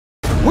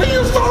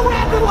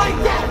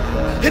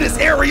Hit this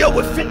area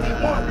with 51.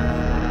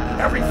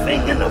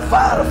 Everything in the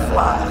Vada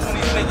flies.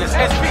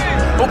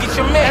 Go get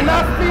your man. And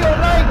I feel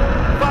like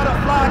Vada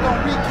fly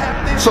gonna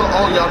recap this. So,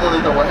 oh, y'all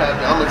wanna know what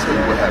happened? I'm gonna tell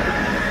you what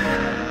happened.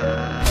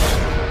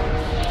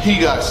 He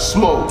got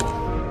smoked.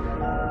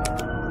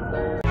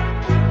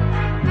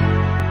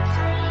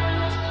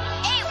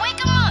 Hey, wake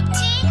him up, T.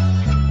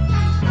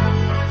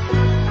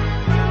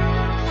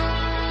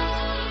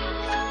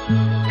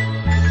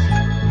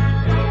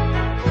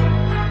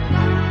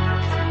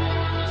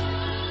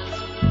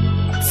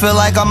 Feel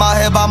like I'm out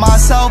here by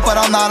myself, but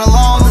I'm not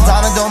alone.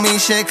 Designer don't mean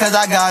shit cause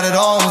I got it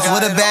on.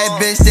 With a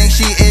bad bitch, think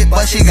she it,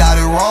 but she got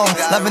it wrong.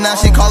 Loving now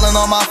she calling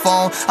on my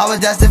phone. I was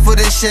destined for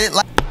this shit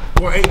like.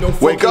 Boy, ain't no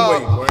wake up. Way,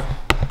 boy.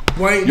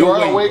 Boy, ain't You no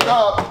already way. wake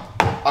up.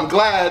 I'm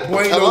glad.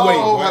 Boy, ain't hello, no way,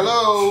 boy.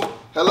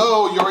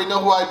 hello. You already know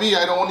who I be.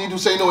 I don't need to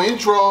say no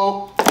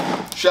intro.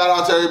 Shout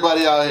out to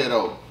everybody out here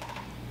though.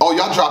 Oh,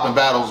 y'all dropping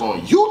battles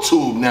on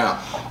YouTube now.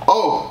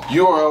 Oh,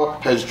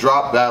 URL has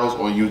dropped battles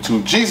on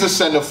YouTube. Jesus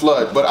send a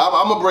flood. But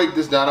I'm gonna break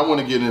this down. I want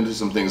to get into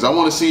some things. I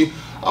want to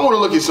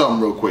look at something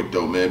real quick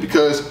though, man,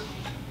 because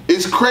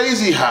it's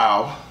crazy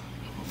how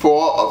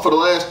for the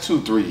last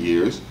 2-3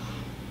 years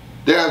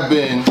there have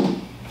been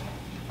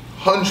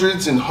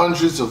hundreds and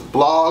hundreds of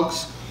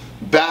blogs,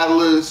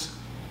 battlers,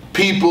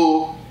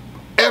 people,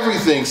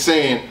 everything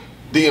saying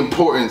the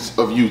importance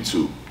of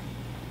YouTube.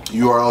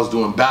 URL's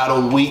doing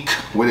Battle Week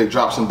where they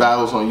drop some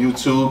battles on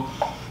YouTube.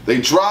 They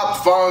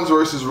dropped Fonz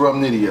versus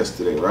Rum Nitty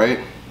yesterday, right?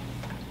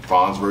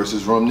 Fonz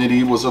versus Rum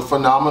Nitty was a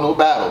phenomenal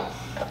battle.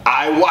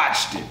 I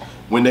watched it.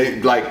 When they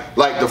like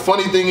the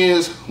funny thing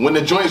is when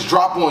the joints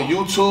drop on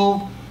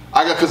YouTube,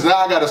 cause now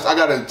I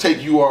gotta take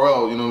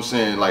URL, you know what I'm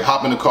saying? Like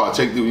hop in the car,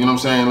 take the, you know what I'm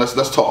saying?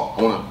 Let's talk.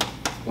 I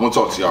wanna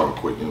talk to y'all real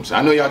quick, you know what I'm saying?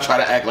 I know y'all try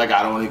to act like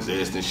I don't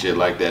exist and shit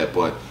like that,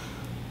 but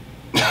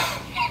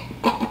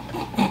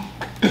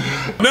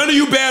none of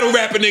you battle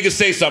rapper niggas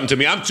say something to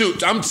me.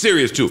 I'm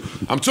serious too.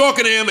 I'm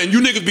talking to him and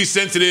you niggas be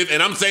sensitive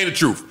and I'm saying the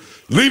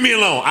truth. Leave me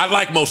alone. I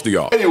like most of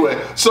y'all. Anyway,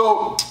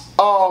 so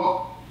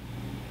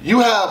you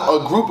have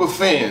a group of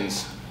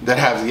fans that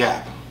have the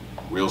app.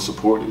 Real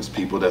supporters,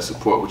 people that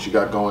support what you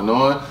got going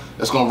on,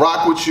 that's gonna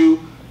rock with you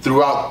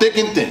throughout thick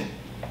and thin.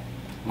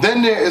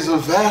 Then there is a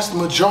vast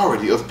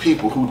majority of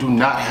people who do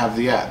not have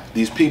the app.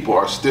 These people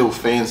are still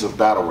fans of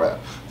battle rap.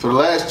 For the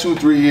last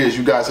 2-3 years,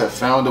 you guys have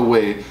found a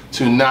way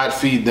to not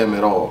feed them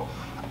at all.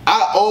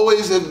 I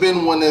always have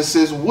been one that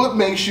says, what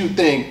makes you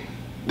think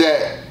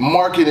that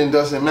marketing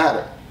doesn't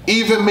matter?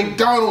 Even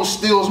McDonald's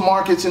steals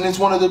markets and it's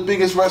one of the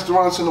biggest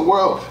restaurants in the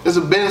world. There's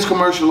a Benz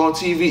commercial on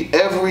TV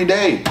every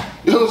day.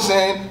 You know what I'm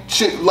saying?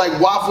 Shit like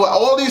Waffle,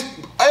 all these,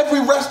 every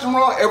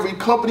restaurant, every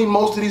company,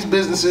 most of these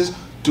businesses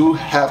do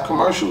have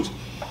commercials.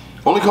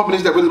 Only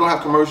companies that really don't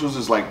have commercials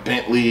is like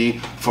Bentley,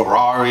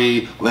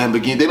 Ferrari,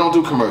 Lamborghini. They don't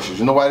do commercials.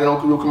 You know why they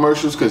don't do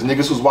commercials? Because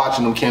niggas who's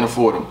watching them can't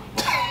afford them.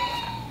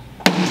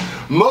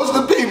 Most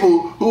of the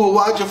people who will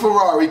watch a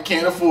Ferrari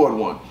can't afford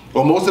one.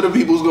 Or most of the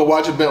people who's gonna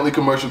watch a Bentley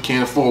commercial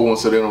can't afford one,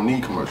 so they don't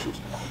need commercials.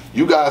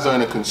 You guys are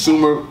in a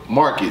consumer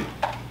market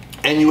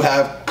and you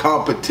have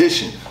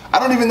competition. I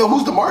don't even know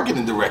who's the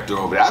marketing director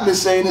over there. I've been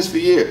saying this for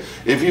years.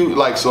 If you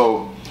like,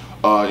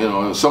 you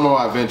know, some of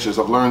my ventures,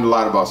 I've learned a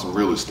lot about some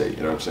real estate,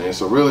 you know what I'm saying?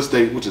 So real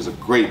estate, which is a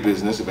great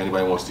business, if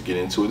anybody wants to get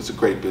into it, it's a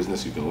great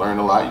business. You can learn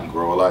a lot, you can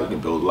grow a lot, you can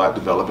build a lot,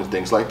 develop and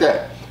things like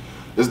that.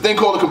 There's a thing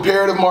called a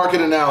comparative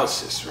market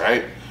analysis,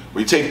 right?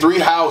 Where you take 3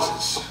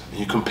 houses and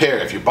you compare,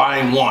 if you're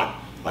buying one,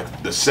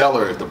 like the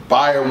seller, if the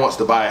buyer wants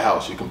to buy a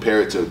house, you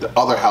compare it to the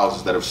other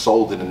houses that have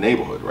sold in the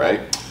neighborhood, right?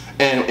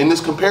 And in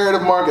this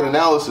comparative market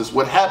analysis,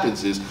 what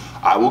happens is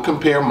I will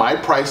compare my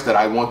price that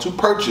I want to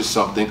purchase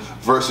something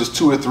versus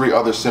 2 or 3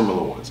 other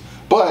similar ones.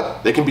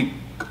 But they can be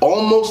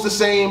almost the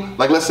same.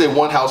 Like let's say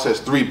one house has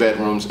 3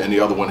 bedrooms and the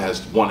other one has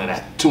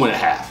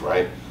 2.5,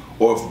 right?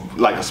 Or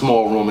like a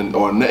small room, and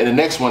the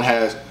next one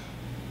has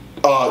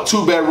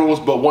 2 bedrooms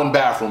but 1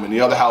 bathroom, and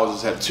the other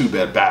houses have 2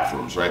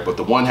 bathrooms, right? But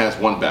the one has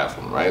 1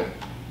 bathroom, right?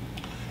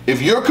 If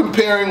you're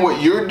comparing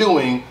what you're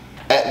doing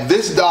at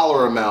this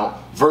dollar amount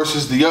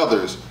versus the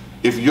others,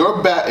 if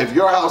your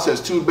house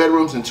has 2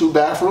 bedrooms and 2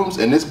 bathrooms,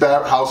 and this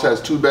house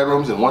has 2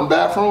 bedrooms and 1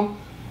 bathroom,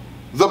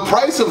 the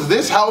price of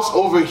this house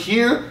over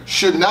here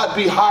should not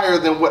be higher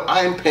than what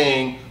I'm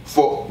paying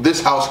for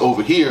this house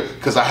over here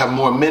because I have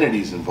more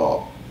amenities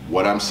involved.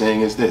 What I'm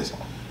saying is this: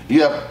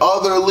 you have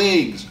other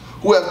leagues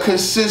who have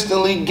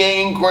consistently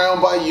gained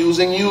ground by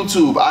using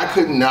YouTube. I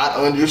could not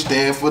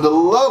understand for the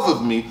love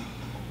of me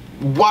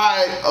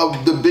why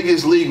the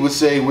biggest league would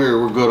say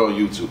we're good on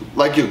YouTube.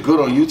 Like, you're good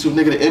on YouTube,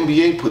 nigga. The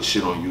NBA puts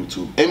shit on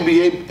YouTube.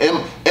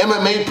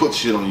 MMA puts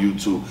shit on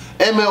YouTube.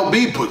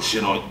 MLB puts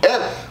shit on.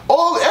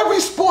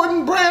 Every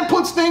sporting brand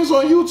puts things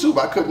on YouTube.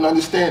 I couldn't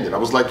understand it. I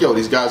was like, yo,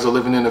 these guys are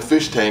living in a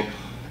fish tank.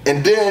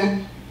 And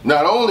then,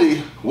 not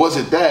only was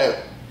it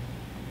that,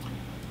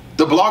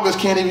 The bloggers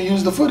can't even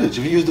use the footage.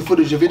 If you use the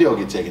footage, your video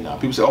get taken down.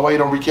 People say, oh, why you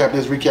don't recap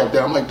this, recap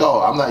that? I'm like,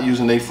 dog, I'm not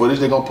using their footage.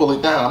 They're gonna pull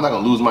it down. I'm not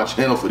gonna lose my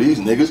channel for these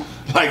niggas.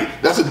 Like,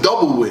 that's a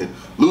double win.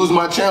 Lose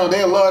my channel,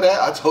 they love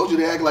that. I told you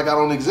they act like I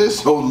don't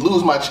exist, so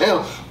lose my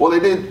channel. Well, they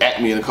did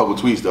at me in a couple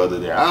tweets the other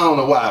day. I don't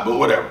know why, but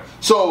whatever.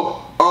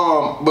 So,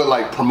 but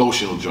like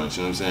promotional joints,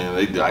 you know what I'm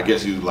saying? I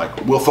guess you like,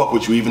 we'll fuck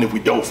with you even if we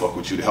don't fuck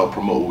with you to help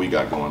promote what we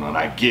got going on.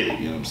 I get it,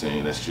 you know what I'm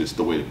saying? That's just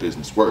the way the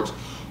business works.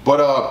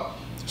 But,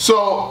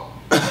 so,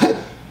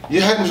 you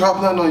hadn't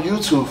dropped nothing on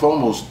YouTube for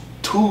almost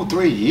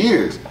 2-3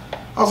 years.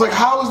 I was like,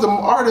 how is the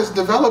artist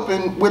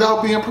developing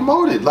without being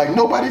promoted? Like,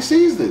 nobody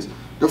sees this.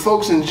 The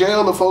folks in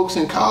jail, the folks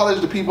in college,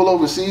 the people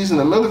overseas in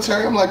the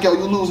military. I'm like, yo,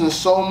 you're losing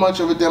so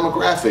much of a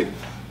demographic.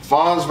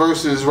 Fonz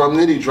versus Rum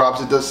Nitty drops,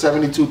 it does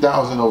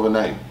 72,000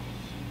 overnight.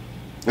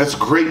 That's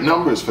great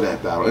numbers for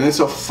that battle. And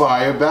it's a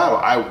fire battle.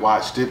 I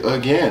watched it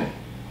again.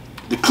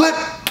 The clip,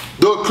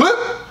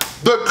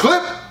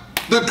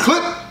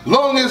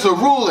 long as a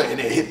ruler, and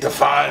it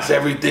defines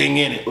everything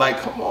in it. Like,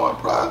 come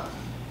on, bro.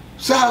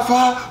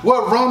 Sci-fi,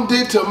 what Rum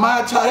did to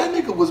my tie, that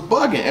nigga was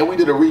bugging. And we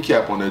did a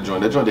recap on that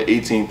joint. That joint did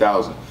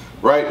 18,000,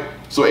 right?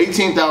 So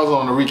 18,000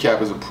 on the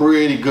recap is a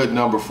pretty good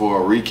number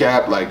for a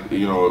recap. Like,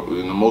 you know,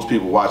 most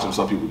people watch them,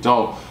 some people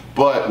don't.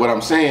 But what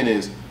I'm saying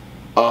is,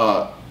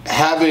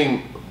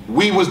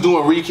 we was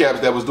doing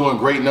recaps that was doing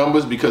great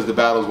numbers because the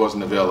battles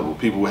wasn't available.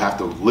 People would have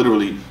to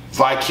literally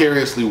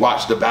vicariously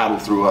watch the battle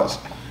through us.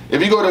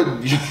 If you go to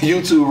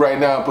YouTube right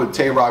now and put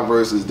Tay-Rock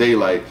versus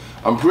Daylight,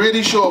 I'm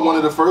pretty sure one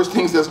of the first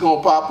things that's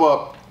gonna pop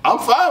up, I'm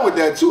fine with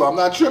that too, I'm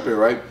not tripping,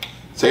 right?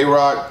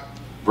 Tay-Rock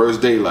versus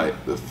Daylight.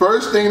 The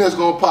first thing that's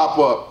gonna pop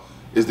up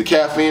is the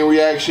Caffeine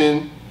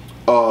reaction,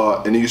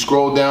 and then you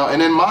scroll down,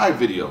 and then my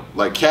video.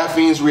 Like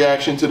Caffeine's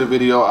reaction to the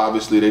video,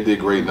 obviously they did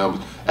great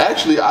numbers.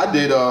 Actually, I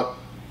did,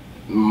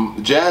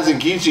 Jazz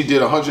and Geechee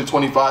did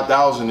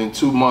 125,000 in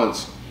 2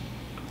 months.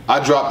 I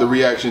dropped the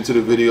reaction to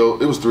the video,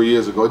 it was 3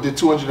 years ago, it did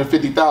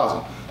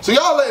 250,000. So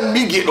y'all letting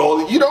me get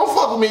all, you don't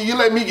fuck with me, you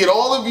let me get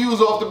all the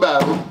views off the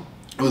battle.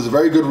 It was a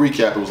very good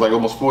recap, it was like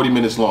almost 40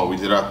 minutes long, we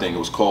did our thing. It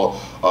was called,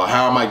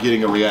 How Am I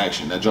Getting a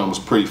Reaction? That joint was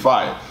pretty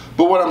fire.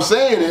 But what I'm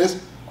saying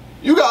is,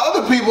 you got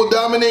other people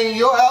dominating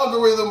your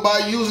algorithm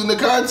by using the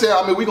content.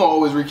 I mean, we gonna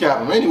always recap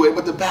them anyway,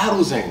 but the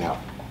battles ain't out.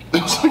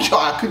 It was like, yo,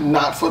 I could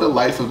not for the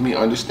life of me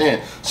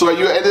understand. So at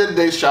the end of the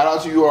day, shout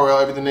out to URL,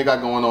 everything they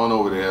got going on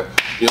over there.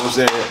 You know what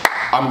I'm saying?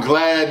 I'm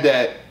glad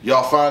that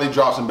y'all finally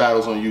dropped some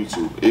battles on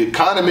YouTube. It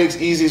kind of makes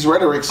Eazy's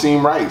rhetoric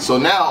seem right. So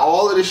now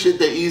all of the shit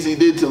that Eazy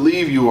did to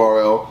leave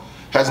URL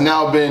has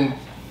now been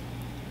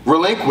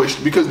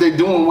relinquished because they're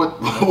doing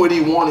what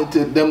he wanted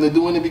them to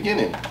do in the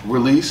beginning.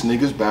 Release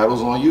niggas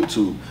battles on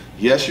YouTube.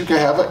 Yes, you can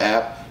have an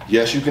app.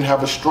 Yes, you can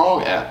have a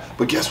strong app,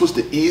 but guess what's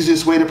the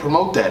easiest way to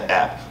promote that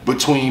app?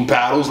 Between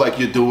battles like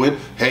you're doing,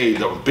 hey,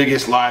 the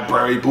biggest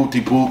library, booty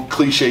boot,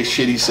 cliche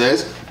shit he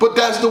says, but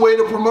that's the way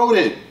to promote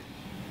it.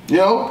 You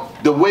know,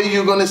 the way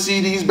you're gonna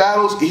see these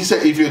battles, he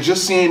said, if you're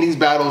just seeing these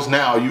battles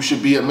now, you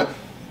should be like,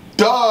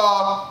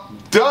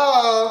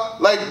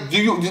 like,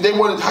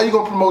 how you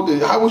gonna promote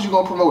it? How was you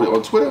gonna promote it?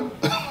 On Twitter?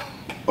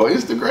 Or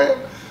Instagram?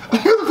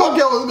 What the fuck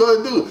y'all was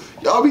gonna do?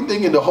 Y'all be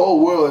thinking the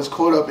whole world is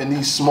caught up in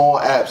these small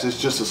apps. It's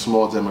just a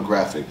small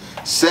demographic.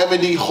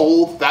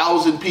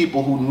 70,000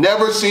 people who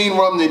never seen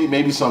Rum Nitty,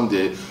 maybe some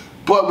did,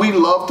 but we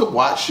love to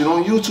watch shit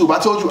on YouTube. I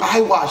told you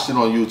I watched it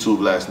on YouTube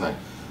last night.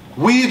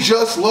 We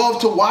just love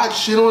to watch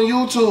shit on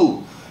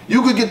YouTube.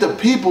 You could get the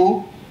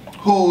people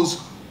who's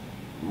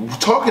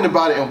talking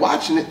about it and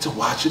watching it to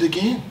watch it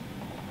again.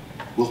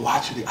 We'll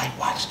watch it. I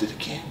watched it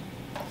again.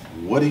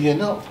 What do you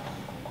know?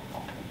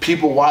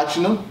 People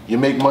watching them, you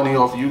make money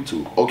off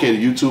YouTube. Okay,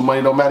 the YouTube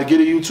money don't matter. Get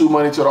the YouTube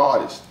money to the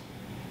artist.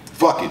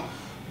 Fuck it.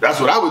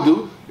 That's what I would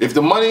do. If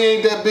the money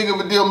ain't that big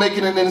of a deal, make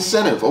it an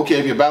incentive. Okay,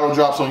 if your battle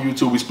drops on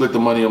YouTube, we split the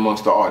money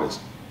amongst the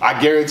artists.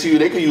 I guarantee you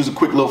they could use a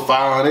quick little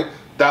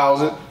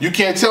 500,000. You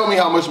can't tell me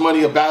how much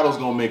money a battle's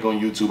gonna make on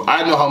YouTube.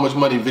 I know how much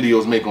money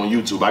videos make on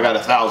YouTube. I got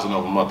 1,000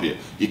 of them up here.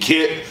 You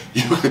can't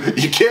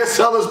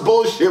sell us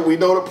bullshit. We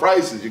know the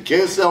prices. You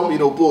can't sell me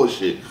no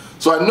bullshit.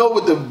 So I know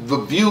what the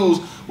views,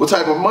 what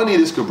type of money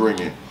this could bring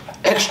in.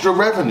 Extra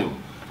revenue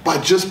by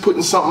just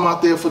putting something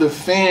out there for the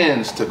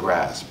fans to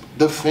grasp,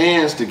 the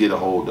fans to get a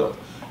hold of.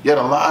 You had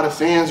a lot of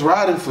fans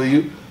riding for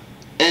you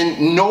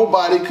and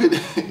nobody could,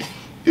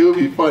 it would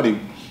be funny.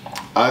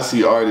 I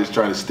see artists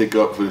trying to stick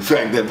up for the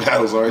fact that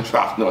battles aren't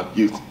dropping on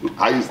YouTube.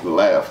 I used to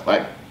laugh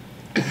like,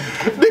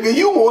 nigga,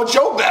 you want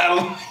your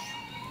battle.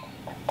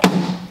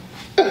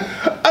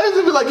 I used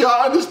to be like, yo,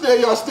 I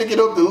understand y'all sticking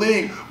up the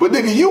league, but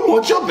nigga, you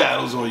want your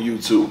battles on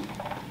YouTube.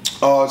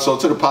 So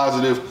to the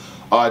positive,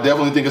 I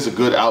definitely think it's a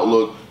good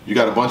outlook. You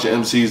got a bunch of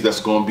MCs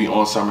that's going to be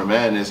on Summer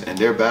Madness, and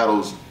their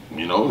battles,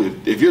 you know,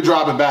 if you're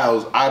dropping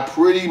battles, I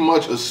pretty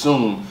much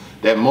assume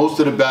that most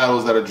of the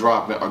battles that are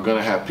dropping are going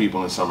to have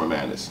people in Summer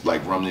Madness,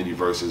 like Rum Nitty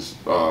versus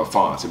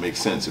Fonz. It makes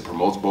sense. It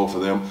promotes both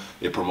of them.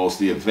 It promotes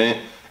the event,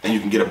 and you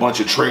can get a bunch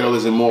of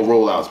trailers and more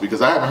rollouts,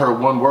 because I haven't heard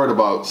one word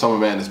about Summer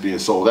Madness being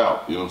sold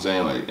out. You know what I'm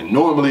saying? Like, and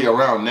normally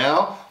around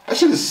now, that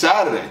shit is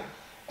Saturday.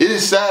 It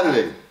is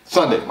Saturday.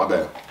 Sunday, my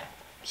bad.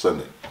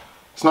 Sunday.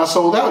 It's not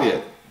sold out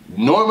yet.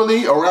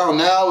 Normally, around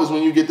now is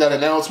when you get that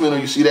announcement or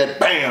you see that,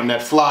 bam,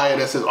 that flyer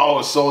that says, oh,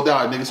 it's sold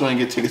out. Niggas who ain't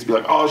get tickets be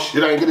like, oh,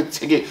 shit, I ain't get a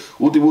ticket.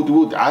 Wooty, wooty,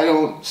 wooty. I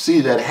don't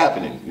see that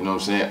happening. You know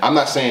what I'm saying? I'm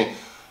not saying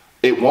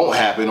it won't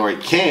happen or it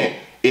can't.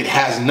 It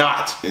has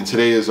not. And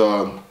today is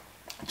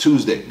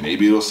Tuesday.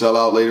 Maybe it'll sell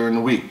out later in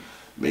the week.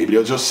 Maybe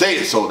they'll just say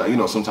it's sold out. You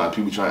know, sometimes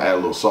people try to add a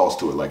little sauce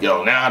to it. Like,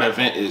 yo, now the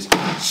event is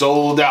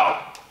sold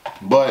out.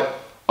 But,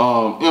 you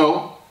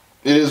know,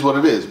 it is what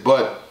it is.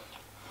 But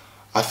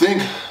I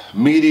think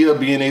media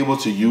being able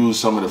to use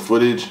some of the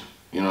footage,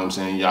 you know what I'm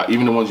saying? Yeah,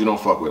 even the ones you don't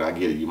fuck with, I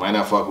get it. You might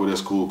not fuck with us,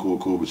 cool,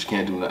 but you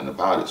can't do nothing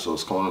about it. So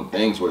it's one of them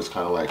things where it's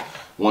kind of like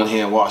one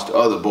hand wash the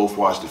other, both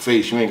wash the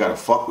face. You ain't got to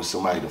fuck with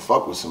somebody to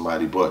fuck with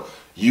somebody, but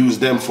use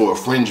them for a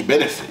fringe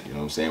benefit. You know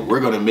what I'm saying?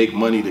 We're going to make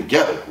money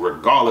together,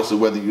 regardless of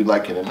whether you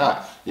like it or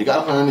not. You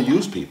got to learn to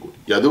use people.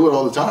 You do it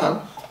all the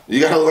time. You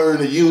got to learn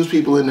to use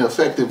people in an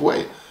effective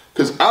way.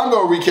 Because I'm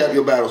going to recap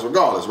your battles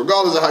regardless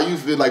of how you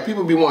feel. Like,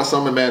 people be wanting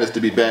Summer Madness to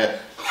be bad.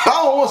 I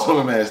don't want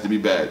Summer Madness to be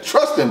bad.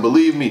 Trust and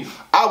believe me,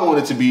 I want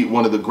it to be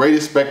one of the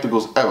greatest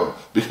spectacles ever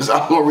because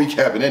I'm going to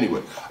recap it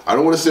anyway. I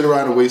don't want to sit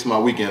around and waste my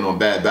weekend on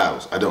bad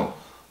battles. I don't.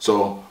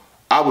 So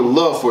I would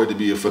love for it to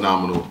be a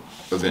phenomenal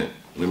event.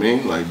 You know what I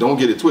mean? Like, don't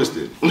get it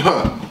twisted.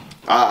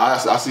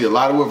 I see a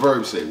lot of what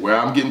Verb say. Where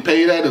I'm getting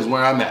paid at is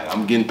where I'm at.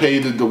 I'm getting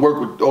paid to work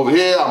with over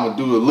here. I'm gonna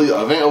do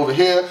an event over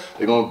here.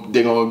 They're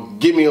gonna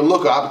give me a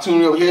look, an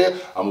opportunity over here.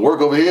 I'm gonna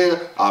work over here.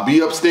 I'll be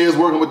upstairs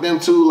working with them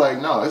too. Like,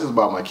 no, this is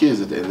about my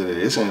kids at the end of the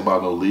day. This ain't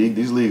about no league.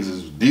 These leagues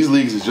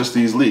is just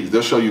these leagues.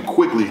 They'll show you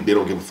quickly they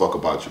don't give a fuck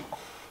about you.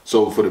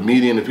 So for the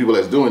media and the people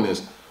that's doing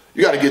this,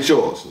 you gotta get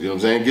yours. You know what I'm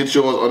saying? Get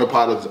yours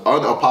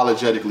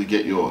unapologetically.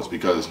 Get yours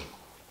because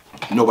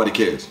nobody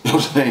cares. You know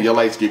what I'm saying? Your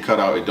lights get cut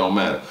out, it don't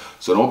matter.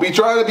 So don't be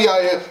trying to be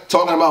out here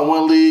talking about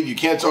one league. You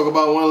can't talk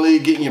about one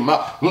league, getting your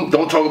mouth.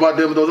 Don't talk about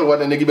them, don't talk about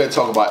that nigga. You better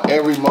talk about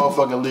every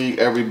motherfucking league,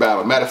 every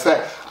battle. Matter of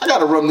fact, I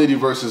got a Rum Nitty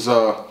versus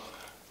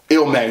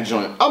Illmac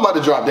joint. I'm about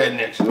to drop that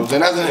next. You know what I'm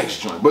saying? That's the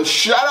next joint. But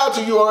shout out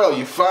to URL.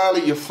 You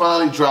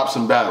finally dropped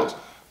some battles.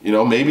 You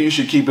know, maybe you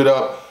should keep it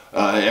up.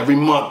 Every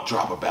month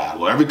drop a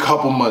battle. Or every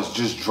couple months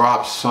just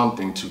drop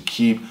something to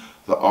keep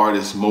the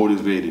artists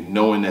motivated,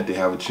 knowing that they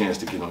have a chance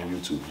to get on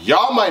YouTube.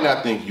 Y'all might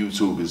not think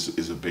YouTube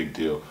is a big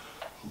deal,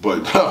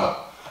 but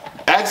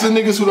ask the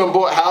niggas who done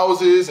bought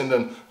houses and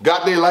done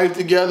got their life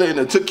together and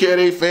done took care of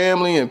their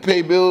family and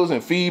pay bills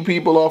and feed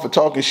people off of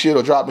talking shit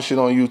or dropping shit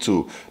on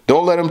YouTube.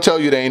 Don't let them tell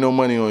you there ain't no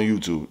money on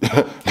YouTube.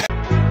 Hey,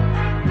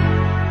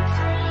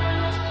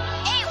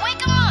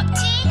 wake 'em up,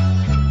 T.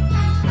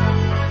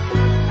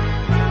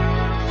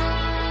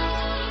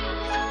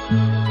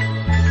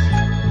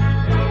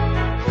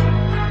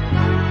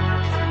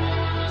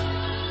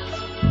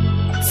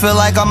 Feel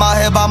like I'm out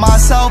here by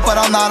myself, but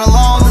I'm not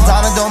alone.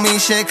 Designer don't mean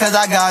shit cause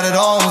I got it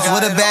on.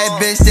 With a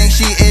bad bitch, think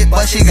she it,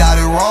 but she got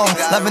it wrong.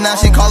 Loving now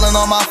she calling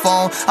on my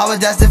phone. I was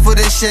destined for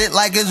this shit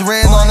like it's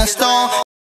red on a stone.